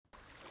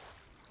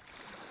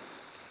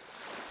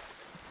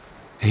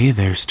Hey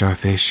there,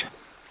 starfish.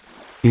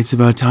 It's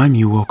about time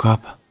you woke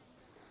up.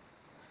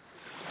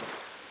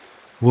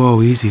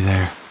 Whoa, easy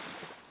there.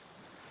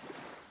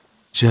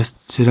 Just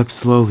sit up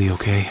slowly,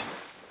 okay?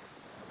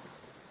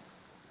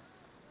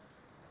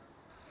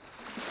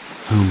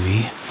 Who,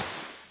 me?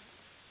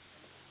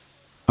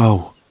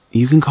 Oh,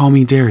 you can call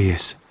me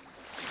Darius.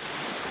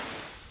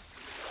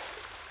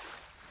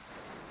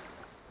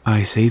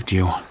 I saved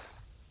you.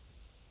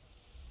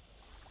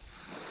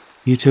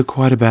 You took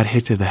quite a bad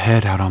hit to the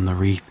head out on the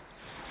reef.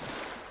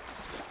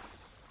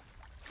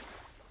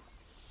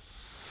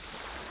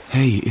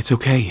 Hey, it's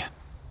okay.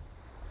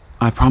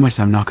 I promise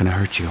I'm not gonna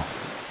hurt you.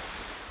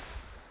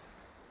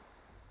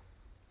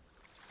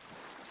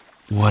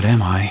 What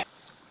am I?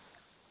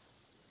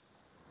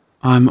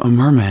 I'm a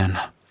merman.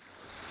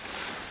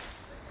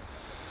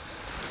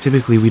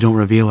 Typically, we don't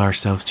reveal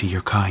ourselves to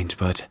your kind,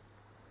 but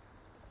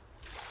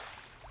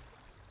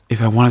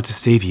if I wanted to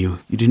save you,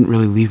 you didn't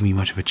really leave me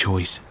much of a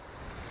choice.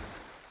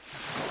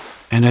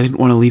 And I didn't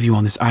want to leave you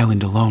on this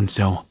island alone,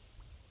 so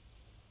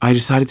I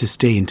decided to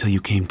stay until you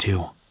came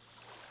to.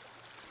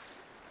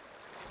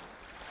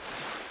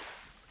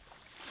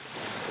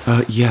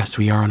 Yes,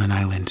 we are on an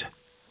island.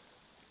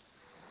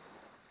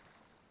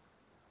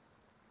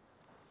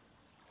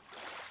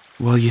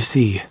 Well, you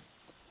see,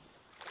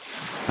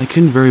 I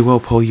couldn't very well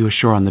pull you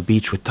ashore on the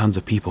beach with tons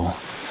of people.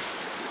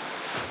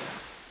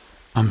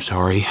 I'm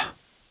sorry.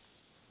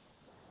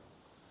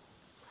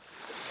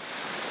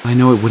 I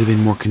know it would have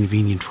been more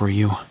convenient for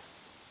you.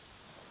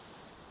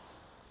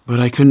 But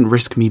I couldn't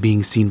risk me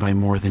being seen by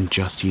more than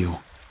just you.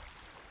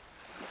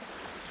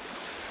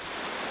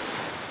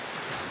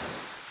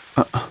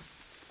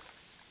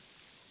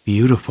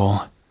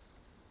 Beautiful.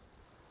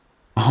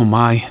 Oh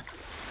my.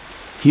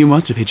 You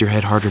must have hit your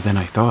head harder than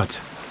I thought.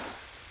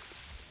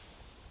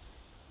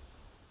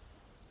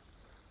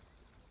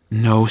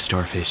 No,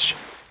 starfish.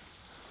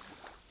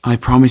 I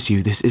promise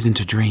you this isn't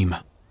a dream.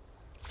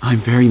 I'm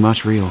very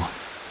much real.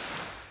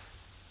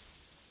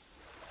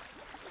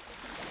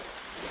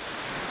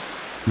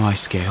 My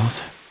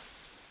scales?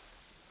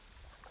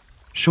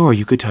 Sure,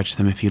 you could touch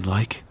them if you'd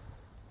like.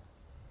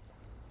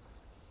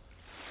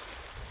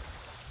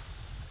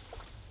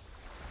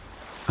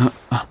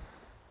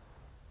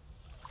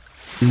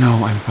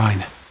 No, I'm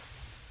fine.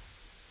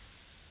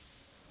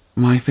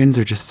 My fins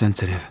are just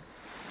sensitive.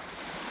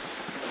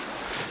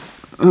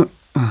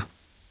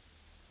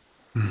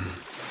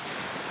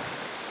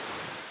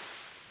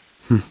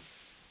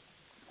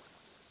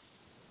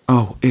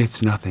 Oh,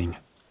 it's nothing.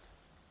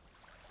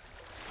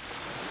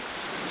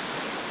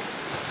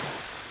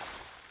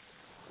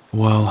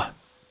 Well,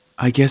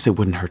 I guess it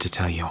wouldn't hurt to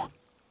tell you.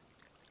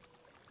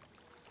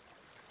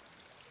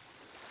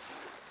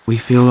 We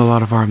feel a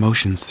lot of our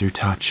emotions through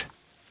touch.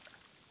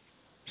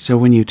 So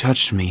when you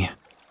touched me,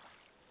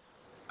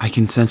 I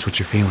can sense what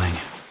you're feeling.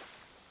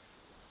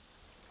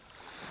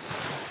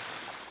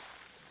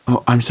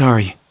 Oh, I'm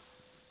sorry.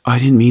 I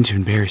didn't mean to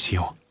embarrass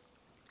you.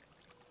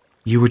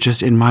 You were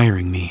just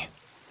admiring me.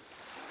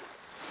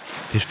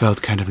 It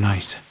felt kind of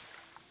nice.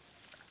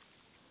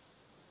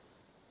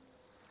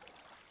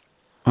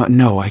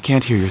 No, I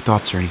can't hear your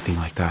thoughts or anything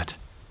like that.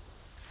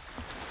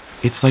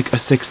 It's like a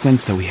sixth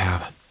sense that we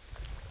have.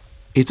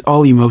 It's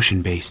all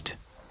emotion-based.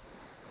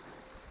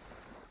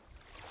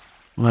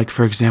 Like,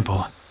 for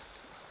example,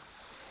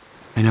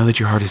 I know that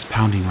your heart is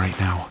pounding right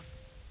now.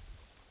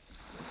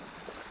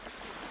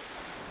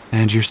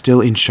 And you're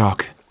still in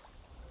shock.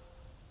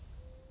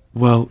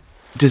 Well,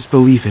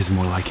 disbelief is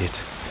more like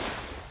it.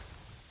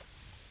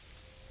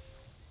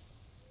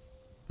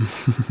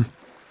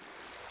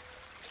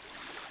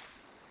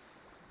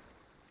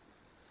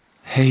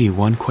 Hey,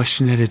 one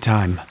question at a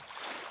time.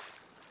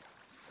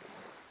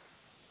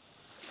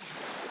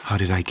 How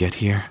did I get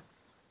here?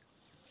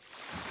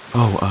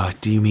 Oh,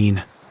 do you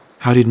mean,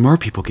 how did more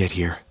people get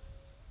here?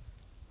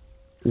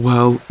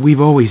 Well,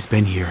 we've always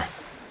been here.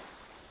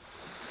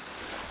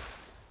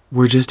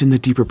 We're just in the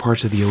deeper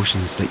parts of the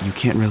oceans that you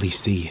can't really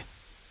see.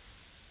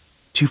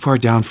 Too far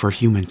down for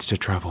humans to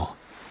travel.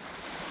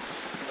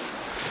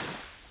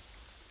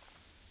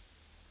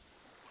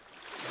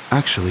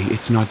 Actually,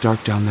 it's not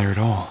dark down there at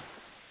all.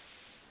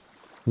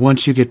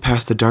 Once you get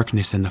past the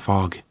darkness and the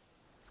fog,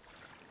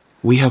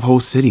 we have whole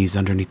cities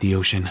underneath the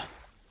ocean.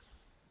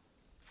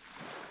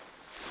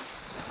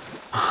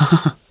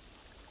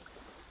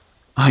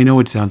 I know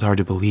it sounds hard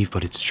to believe,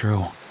 but it's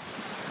true.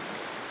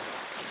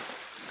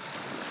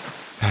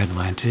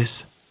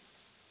 Atlantis?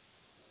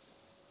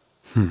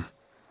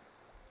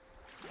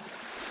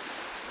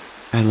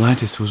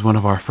 Atlantis was one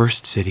of our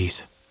first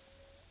cities.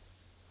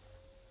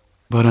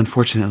 But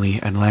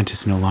unfortunately,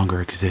 Atlantis no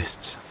longer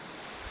exists.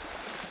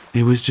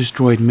 It was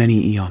destroyed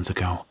many eons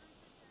ago.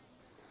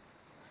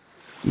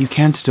 You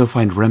can still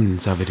find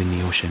remnants of it in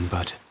the ocean,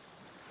 but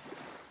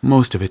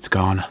most of it's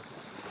gone.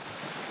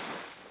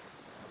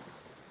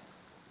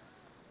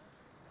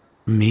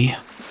 Me?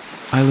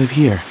 I live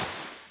here.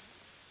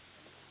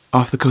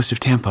 Off the coast of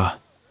Tampa.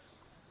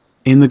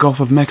 In the Gulf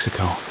of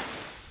Mexico.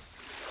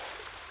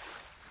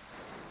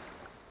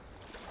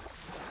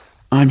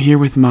 I'm here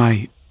with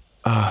my,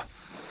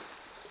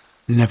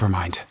 Never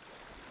mind.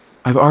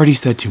 I've already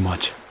said too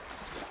much.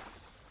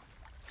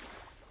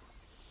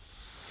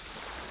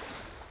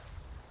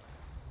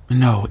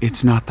 No,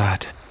 it's not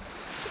that.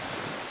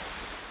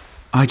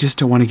 I just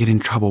don't want to get in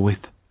trouble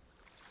with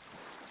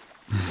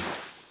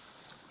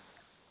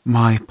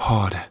my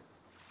pod.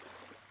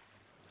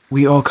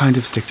 We all kind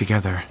of stick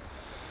together.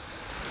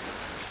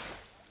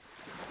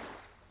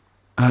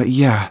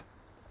 Yeah.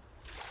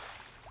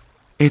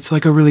 It's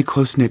like a really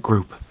close-knit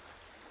group.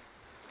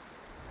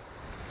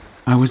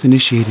 I was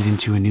initiated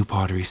into a new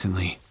pod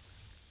recently,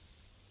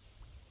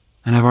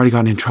 and I've already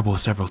gotten in trouble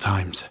several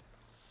times.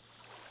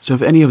 So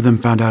if any of them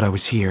found out I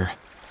was here,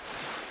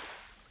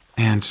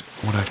 and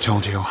what I've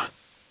told you,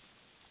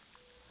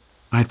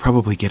 I'd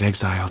probably get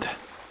exiled.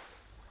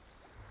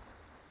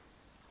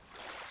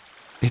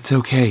 It's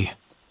okay.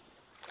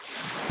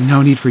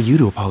 No need for you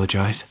to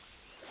apologize.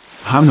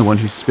 I'm the one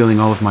who's spilling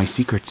all of my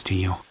secrets to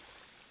you.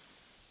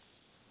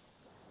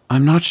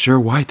 I'm not sure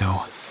why,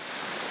 though.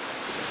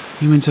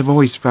 Humans have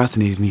always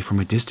fascinated me from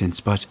a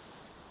distance, but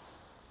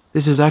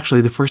this is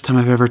actually the first time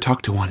I've ever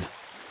talked to one.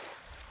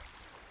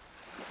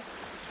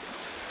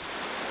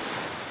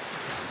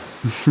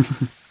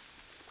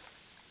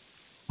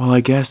 Well, I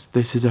guess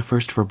this is a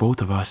first for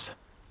both of us.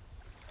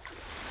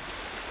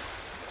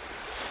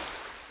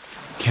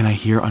 Can I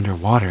hear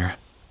underwater?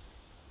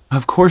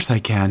 Of course I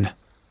can.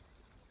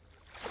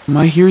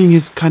 My hearing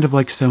is kind of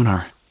like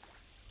sonar.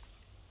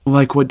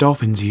 Like what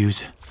dolphins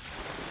use.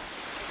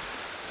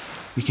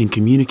 We can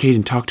communicate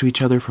and talk to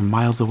each other from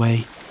miles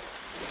away,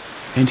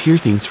 and hear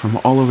things from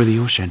all over the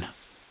ocean.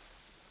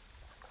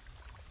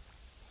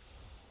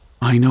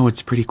 I know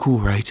it's pretty cool,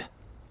 right?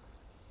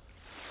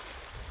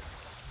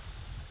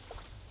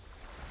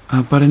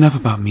 But enough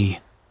about me.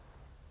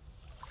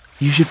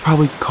 You should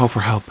probably call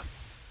for help.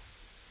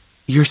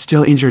 You're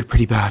still injured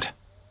pretty bad.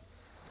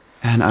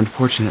 And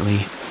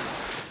unfortunately,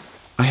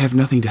 I have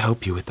nothing to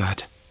help you with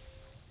that.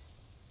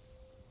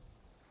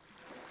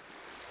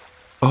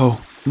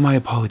 Oh, my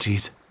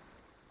apologies.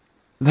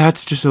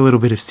 That's just a little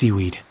bit of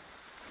seaweed.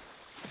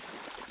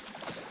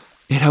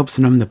 It helps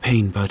numb the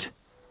pain, but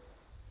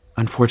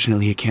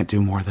unfortunately it can't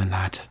do more than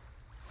that.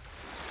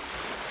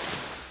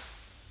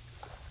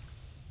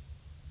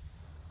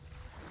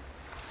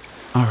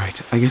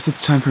 Alright, I guess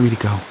it's time for me to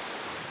go.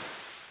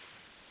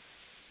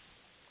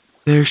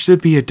 There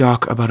should be a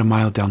dock about a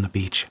mile down the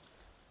beach.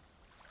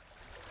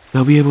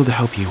 They'll be able to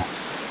help you.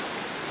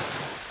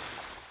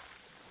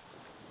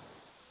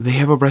 They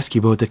have a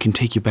rescue boat that can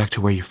take you back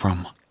to where you're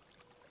from.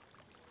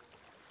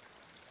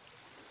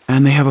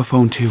 And they have a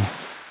phone too,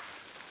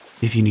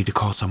 if you need to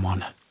call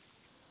someone.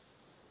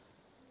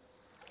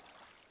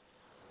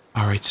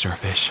 Alright,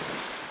 Starfish.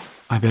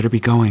 I better be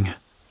going.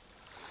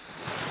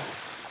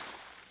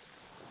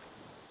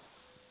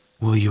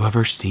 Will you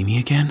ever see me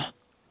again?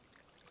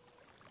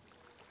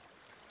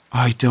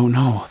 I don't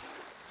know.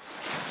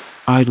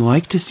 I'd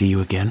like to see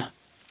you again.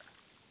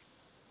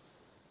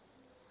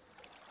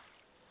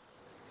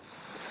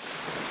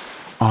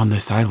 On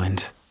this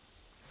island.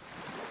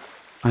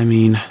 I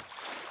mean,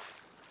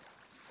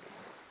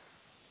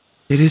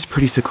 it is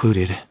pretty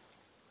secluded.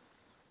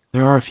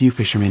 There are a few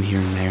fishermen here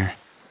and there,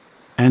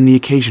 and the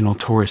occasional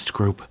tourist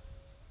group.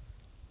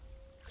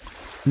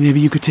 Maybe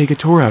you could take a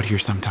tour out here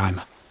sometime.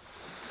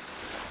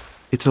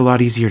 It's a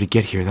lot easier to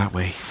get here that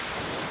way.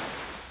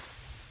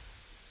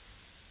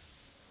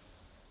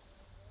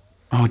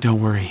 Oh,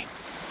 don't worry.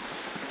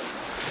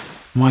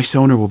 My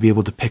sonar will be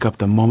able to pick up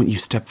the moment you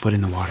step foot in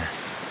the water.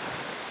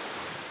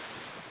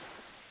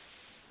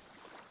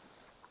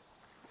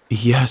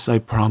 Yes, I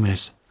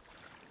promise.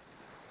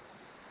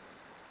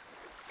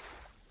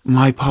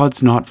 My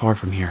pod's not far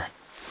from here.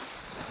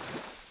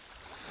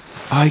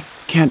 I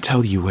can't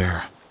tell you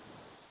where.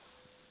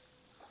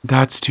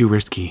 That's too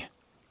risky.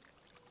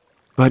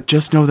 But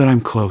just know that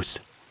I'm close.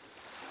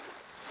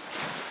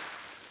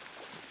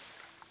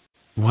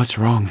 What's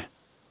wrong?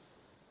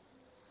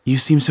 You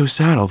seem so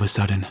sad all of a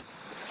sudden.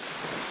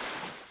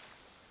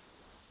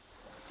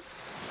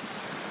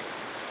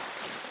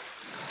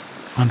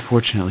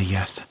 Unfortunately,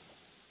 yes.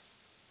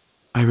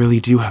 I really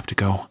do have to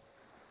go.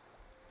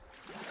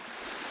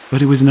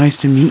 But it was nice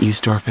to meet you,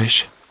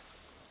 Starfish.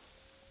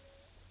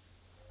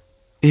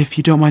 If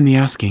you don't mind me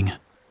asking,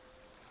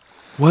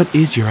 what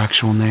is your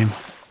actual name?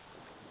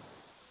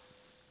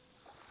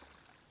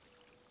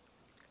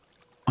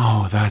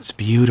 Oh, that's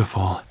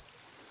beautiful.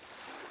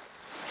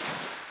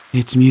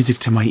 It's music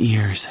to my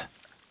ears.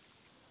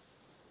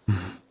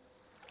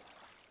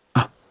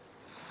 Oh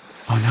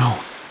no.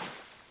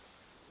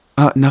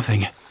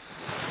 Nothing.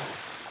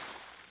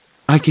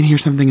 I can hear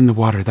something in the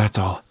water, that's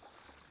all.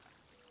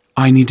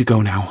 I need to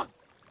go now.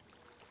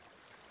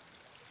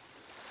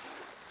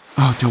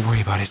 Oh, don't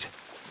worry about it.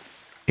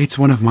 It's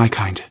one of my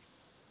kind.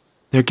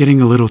 They're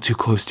getting a little too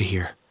close to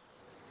here.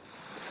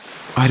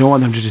 I don't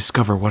want them to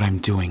discover what I'm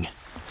doing.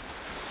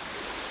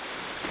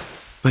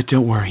 But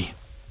don't worry.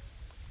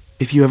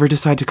 If you ever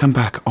decide to come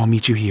back, I'll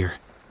meet you here.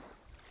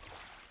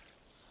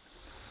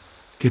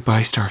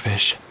 Goodbye,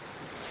 Starfish.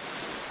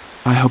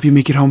 I hope you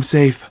make it home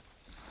safe.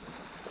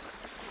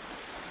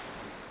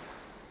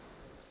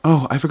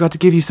 Oh, I forgot to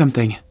give you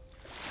something.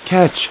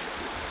 Catch.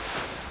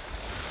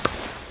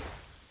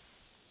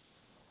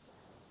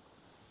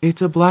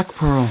 It's a black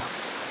pearl.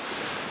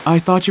 I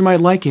thought you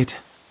might like it.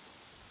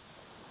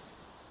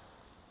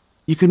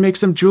 You could make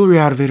some jewelry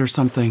out of it or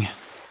something.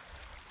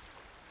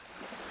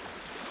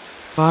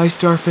 Bye,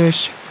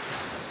 starfish.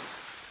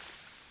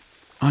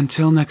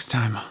 Until next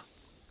time.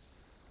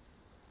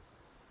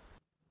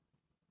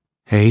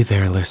 Hey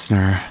there,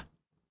 listener.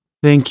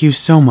 Thank you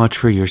so much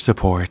for your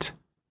support.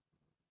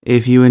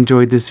 If you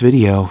enjoyed this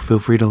video, feel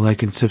free to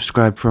like and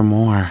subscribe for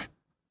more.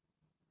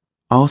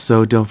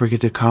 Also, don't forget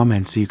to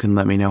comment so you can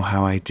let me know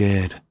how I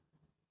did.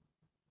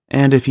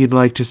 And if you'd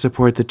like to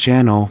support the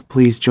channel,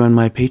 please join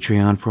my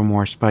Patreon for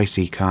more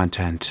spicy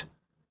content.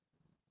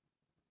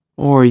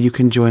 Or you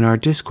can join our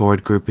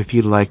Discord group if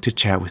you'd like to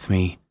chat with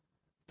me.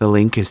 The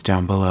link is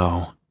down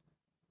below.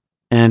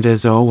 And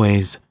as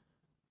always,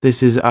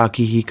 this is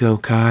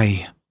Akihiko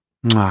Kai.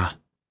 Mwah.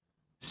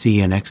 See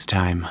you next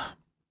time.